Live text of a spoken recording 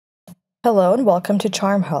Hello and welcome to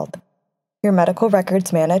CharmHealth, your medical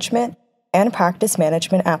records management and practice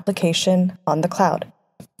management application on the cloud.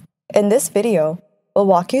 In this video, we'll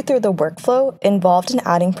walk you through the workflow involved in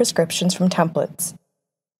adding prescriptions from templates.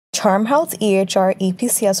 CharmHealth's EHR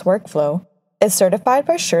EPCS workflow is certified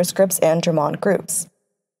by Surescripts and Drummond Groups.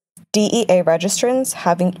 DEA registrants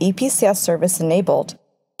having EPCS service enabled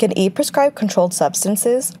can e-prescribe controlled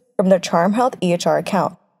substances from their CharmHealth EHR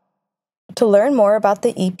account. To learn more about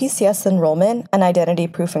the EPCS enrollment and identity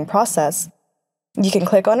proofing process, you can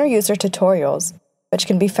click on our user tutorials, which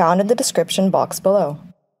can be found in the description box below.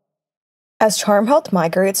 As CharmHealth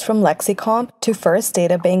migrates from Lexicomp to First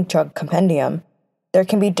Data Bank Drug Compendium, there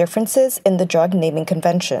can be differences in the drug naming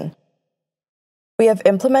convention. We have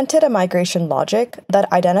implemented a migration logic that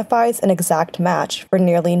identifies an exact match for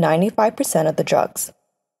nearly 95% of the drugs.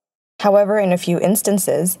 However, in a few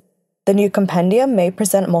instances, the new compendium may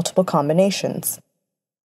present multiple combinations.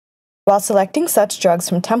 While selecting such drugs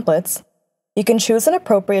from templates, you can choose an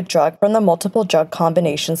appropriate drug from the multiple drug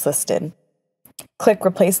combinations listed. Click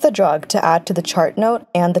Replace the drug to add to the chart note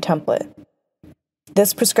and the template.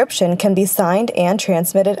 This prescription can be signed and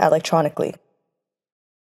transmitted electronically.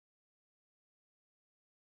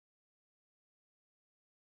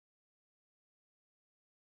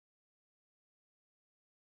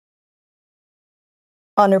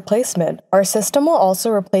 On replacement, our system will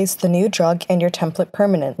also replace the new drug and your template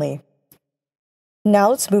permanently.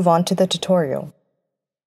 Now let's move on to the tutorial.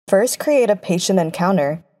 First, create a patient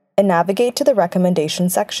encounter and navigate to the recommendation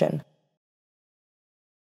section.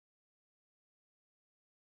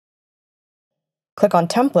 Click on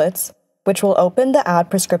Templates, which will open the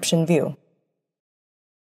Add Prescription view.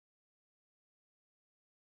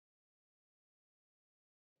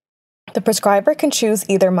 The prescriber can choose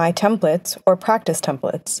either My Templates or Practice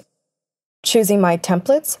Templates. Choosing My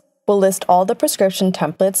Templates will list all the prescription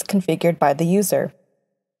templates configured by the user.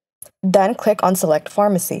 Then click on Select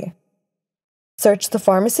Pharmacy. Search the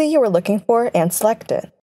pharmacy you are looking for and select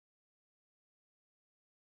it.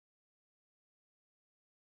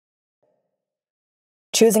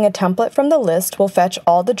 Choosing a template from the list will fetch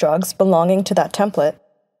all the drugs belonging to that template,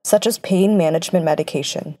 such as pain management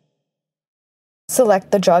medication.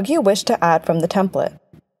 Select the drug you wish to add from the template.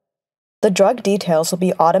 The drug details will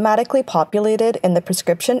be automatically populated in the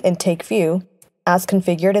prescription intake view as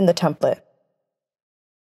configured in the template.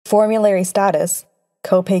 Formulary status,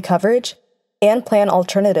 copay coverage, and plan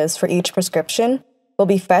alternatives for each prescription will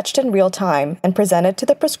be fetched in real time and presented to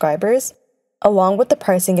the prescribers, along with the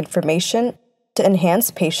pricing information to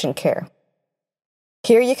enhance patient care.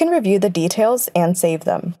 Here you can review the details and save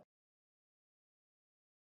them.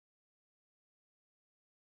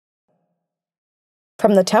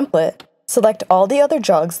 From the template, select all the other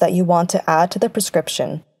drugs that you want to add to the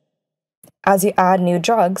prescription. As you add new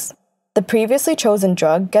drugs, the previously chosen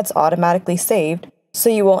drug gets automatically saved, so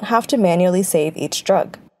you won't have to manually save each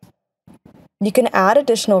drug. You can add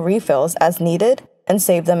additional refills as needed and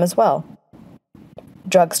save them as well.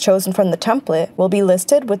 Drugs chosen from the template will be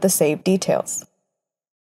listed with the saved details.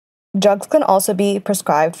 Drugs can also be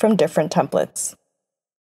prescribed from different templates.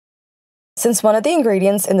 Since one of the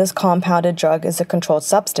ingredients in this compounded drug is a controlled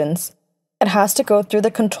substance, it has to go through the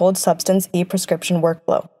controlled substance e-prescription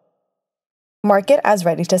workflow. Mark it as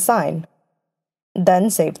ready to sign. Then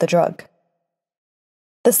save the drug.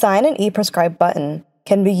 The Sign and e-prescribe button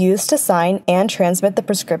can be used to sign and transmit the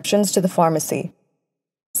prescriptions to the pharmacy.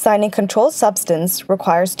 Signing controlled substance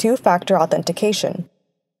requires two-factor authentication.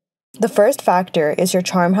 The first factor is your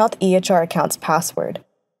CharmHealth EHR account's password.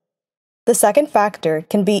 The second factor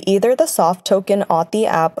can be either the soft token Auth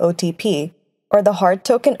app OTP or the hard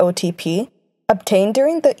token OTP obtained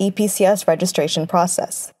during the EPCS registration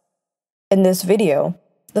process. In this video,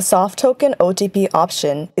 the soft token OTP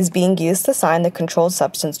option is being used to sign the controlled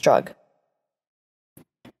substance drug.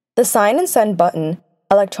 The Sign and Send button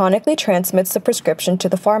electronically transmits the prescription to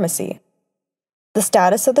the pharmacy. The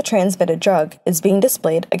status of the transmitted drug is being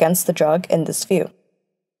displayed against the drug in this view.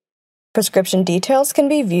 Prescription details can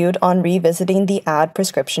be viewed on revisiting the Add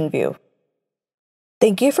Prescription view.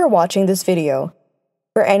 Thank you for watching this video.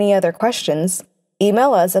 For any other questions,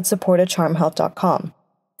 email us at support@charmhealth.com.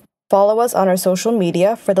 Follow us on our social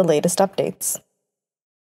media for the latest updates.